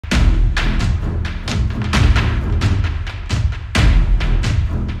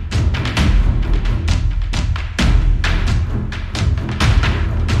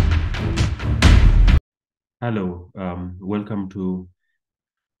Hello, welcome to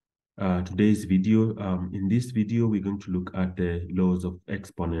today's video. In this video, we're going to look at the laws of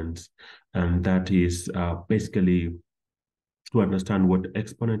exponents, and that is basically to understand what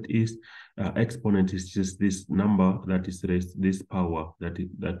exponent is. Exponent is just this number that is raised this power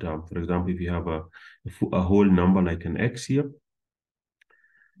for example, if you have a whole number like an x here,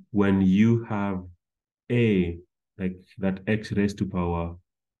 when you have a like that x raised to power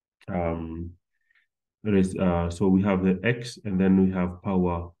so we have the x, and then we have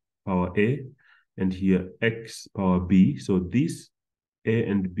power a, and here x power b. So this a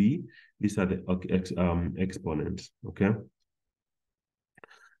and b, these are the exponents. Okay.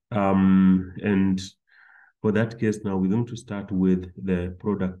 And for that case, now we're going to start with the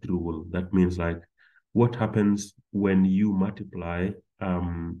product rule. That means, like, what happens when you multiply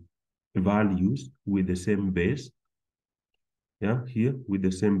values with the same base. Yeah, here with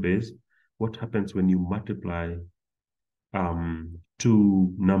the same base. What happens when you multiply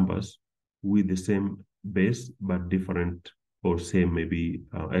two numbers with the same base but different or same maybe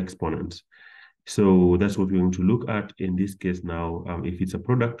exponents? So that's what we're going to look at in this case now. If it's a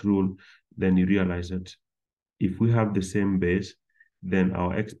product rule, then you realize that if we have the same base, then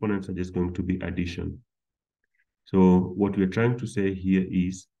our exponents are just going to be addition. So what we're trying to say here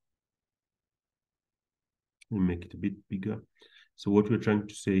is, let me make it a bit bigger. So what we're trying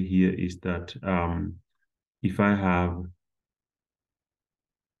to say here is that if I have,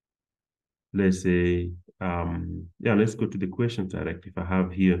 let's say, let's go to the question direct. If I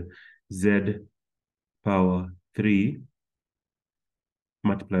have here z power 3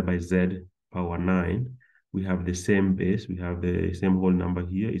 multiplied by z power 9, we have the same base, we have the same whole number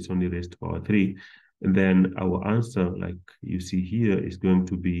here, it's only raised to power 3. And then our answer, like you see here, is going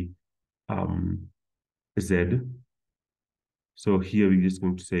to be z. So here we're just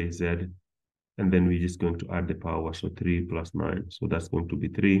going to say z, and then we're just going to add the power, so 3 plus 9. So that's going to be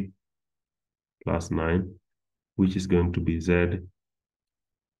 3 plus 9, which is going to be z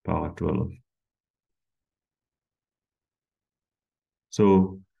power 12.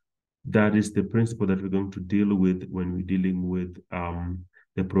 So that is the principle that we're going to deal with when we're dealing with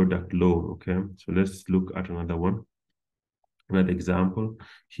the product law. Okay, so let's look at another one. Another example.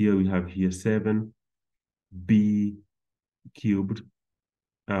 Here we have here 7b cubed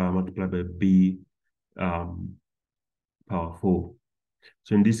multiplied by b power 4.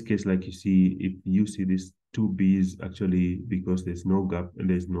 So in this case, like you see, if you see these two b's, actually, because there's no gap and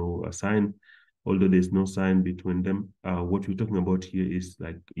there's no sign, although there's no sign between them, what we're talking about here is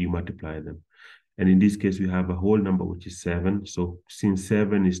like you multiply them. And in this case, we have a whole number, which is 7. So since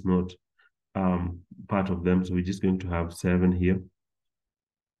 7 is not part of them, so we're just going to have 7 here.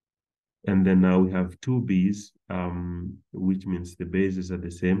 And then now we have two b's, which means the bases are the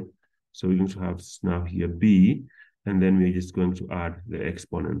same. So we're going to have now here b, and then we're just going to add the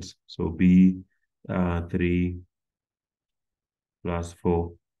exponents. So b 3 plus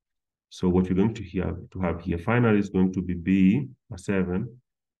 4. So what we're going to have here finally is going to be b power 7,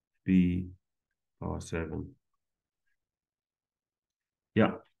 b power 7.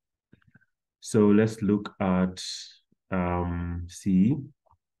 Yeah. So let's look at C.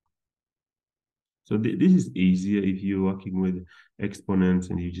 So this is easier if you're working with exponents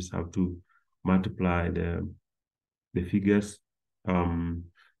and you just have to multiply the figures. And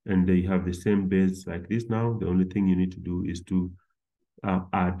they have the same base like this now. The only thing you need to do is to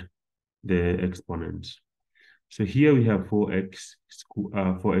add the exponents. So here we have 4x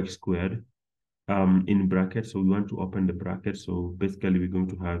squared in brackets. So we want to open the bracket. So basically we're going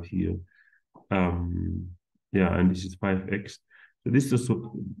to have here and this is 5x. So this is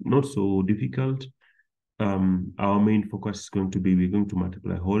also not so difficult. Our main focus is going to be, we're going to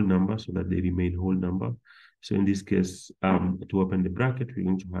multiply whole number so that they remain whole number. So in this case, to open the bracket, we're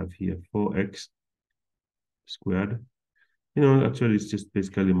going to have here 4x squared. Actually, it's just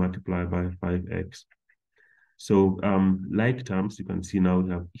basically multiplied by 5x. So like terms, you can see now we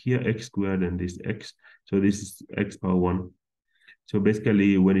have here x squared and this x. So this is x power 1. So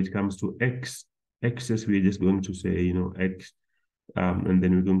basically, when it comes to x's, we're just going to say, x, and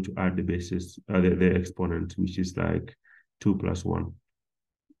then we're going to add the bases, the exponent, which is like 2 plus 1.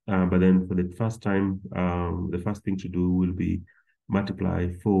 But then for the first time, the first thing to do will be multiply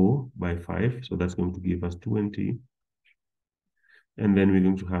 4 by 5. So that's going to give us 20. And then we're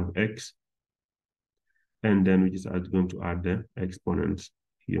going to have x. And then we just are going to add the exponents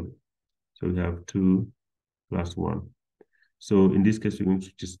here. So we have 2 plus 1. So in this case, we're going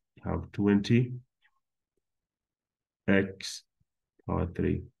to just have 20 x power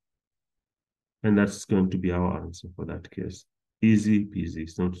 3. And that's going to be our answer for that case. Easy peasy.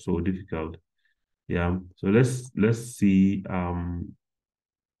 It's not so difficult. Yeah, so let's see the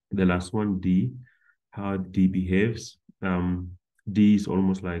last one, D, how D behaves. D is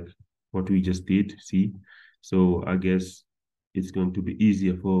almost like what we just did, C. So I guess it's going to be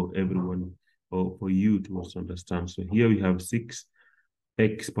easier for everyone or for you to also understand. So here we have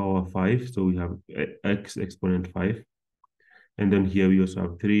 6x power 5. So we have x exponent 5. And then here we also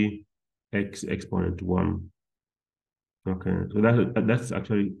have 3x exponent 1. Okay, so that's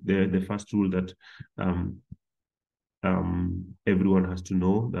actually the first rule that everyone has to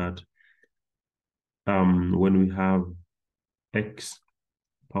know, that when we have x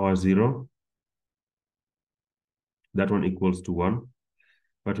power 0, that one equals to 1.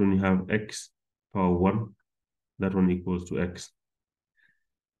 But when you have x power 1, that one equals to x.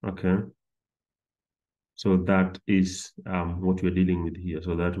 Okay. So that is what we're dealing with here.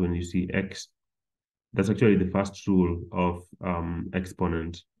 So that when you see x, that's actually the first rule of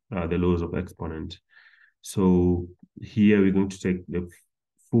exponent, the laws of exponent. So here we're going to take the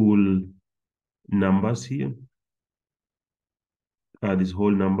full numbers here. This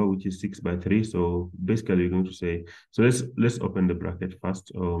whole number, which is 6/3. So basically we're going to say, so let's open the bracket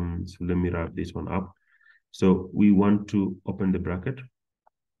first. So let me wrap this one up. So we want to open the bracket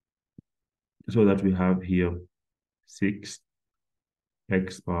so that we have here 6x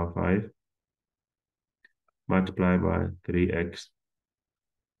power 5 multiplied by 3x.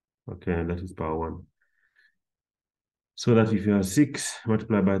 Okay, that is power 1. So that if you have 6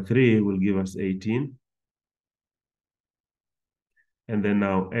 multiplied by 3 will give us 18. And then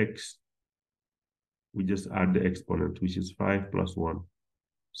now x, we just add the exponent, which is 5 plus 1.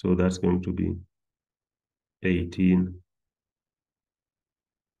 So that's going to be 18x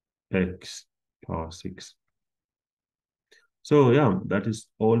power 6. So yeah, that is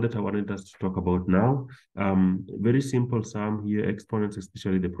all that I wanted us to talk about now. Very simple sum here, exponents,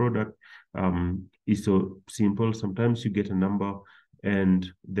 especially the product, is so simple. Sometimes you get a number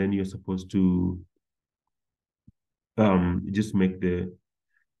and then you're supposed to just make the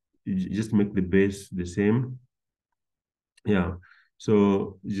base the same. Yeah,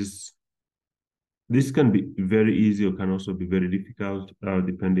 so just this can be very easy or can also be very difficult,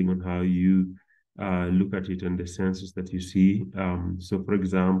 depending on how you look at it and the senses that you see. So for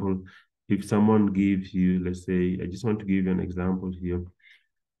example, if someone gives you, let's say, I just want to give you an example here.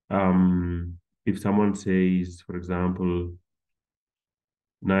 If someone says, for example,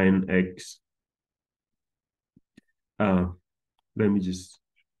 9x, let me just,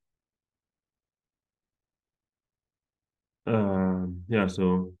 yeah,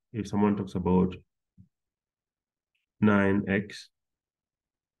 so if someone talks about 9x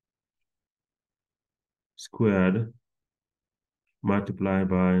squared multiplied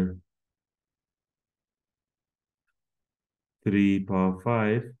by 3 power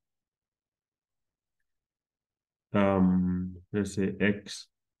 5, let's say x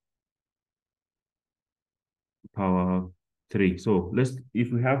power 3. So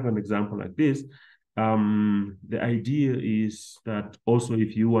if we have an example like this, the idea is that also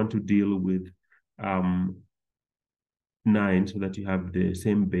if you want to deal with 9 so that you have the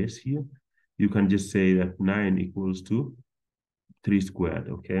same base here, you can just say that 9 equals to 3 squared,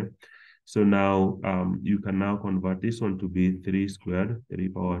 okay? So now you can now convert this one to be 3 squared, 3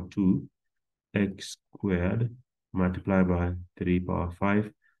 power 2, x squared multiplied by 3 power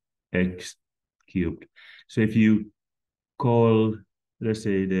 5, x cubed. So if you call, let's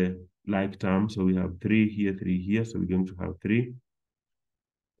say, the like term, so we have 3 here, so we're going to have 3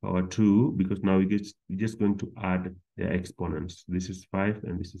 power 2, because now we're just going to add the exponents. This is 5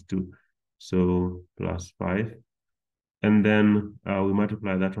 and this is 2. So plus 5. And then we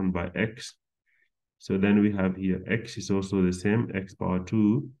multiply that one by x. So then we have here x is also the same, x power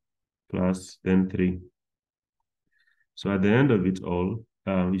 2 plus then 3. So at the end of it all,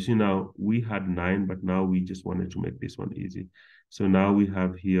 you see now we had 9, but now we just wanted to make this one easy. So now we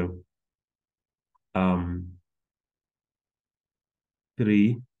have here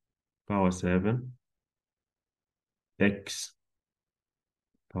 3 power 7 x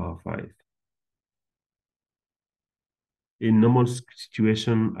power 5. In normal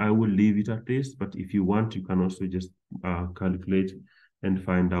situation, I will leave it at this, but if you want, you can also just calculate and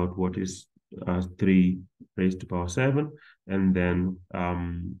find out what is 3 raised to power 7, and then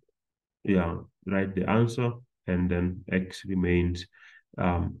yeah, write the answer, and then x remains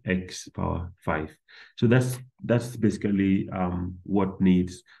x power 5. So that's basically what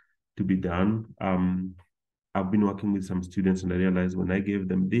needs to be done. I've been working with some students and I realized when I gave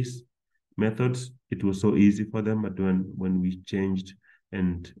them these methods, it was so easy for them. But when we changed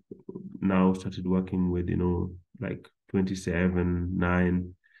and now started working with, like 27,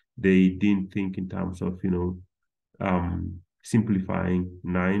 9, they didn't think in terms of, simplifying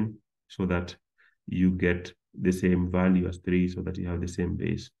 9 so that you get the same value as 3 so that you have the same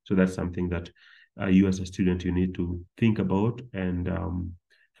base. So that's something that you as a student, you need to think about and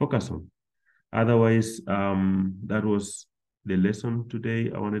focus on. Otherwise, that was the lesson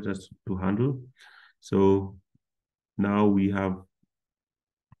today I wanted us to handle. So now we have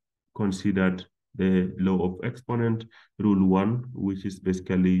considered the law of exponent, rule 1, which is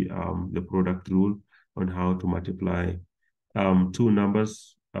basically the product rule on how to multiply two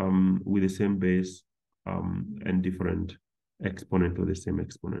numbers with the same base and different exponent or the same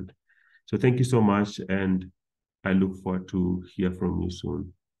exponent. So thank you so much, and I look forward to hear from you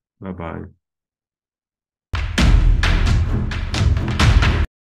soon. Bye-bye.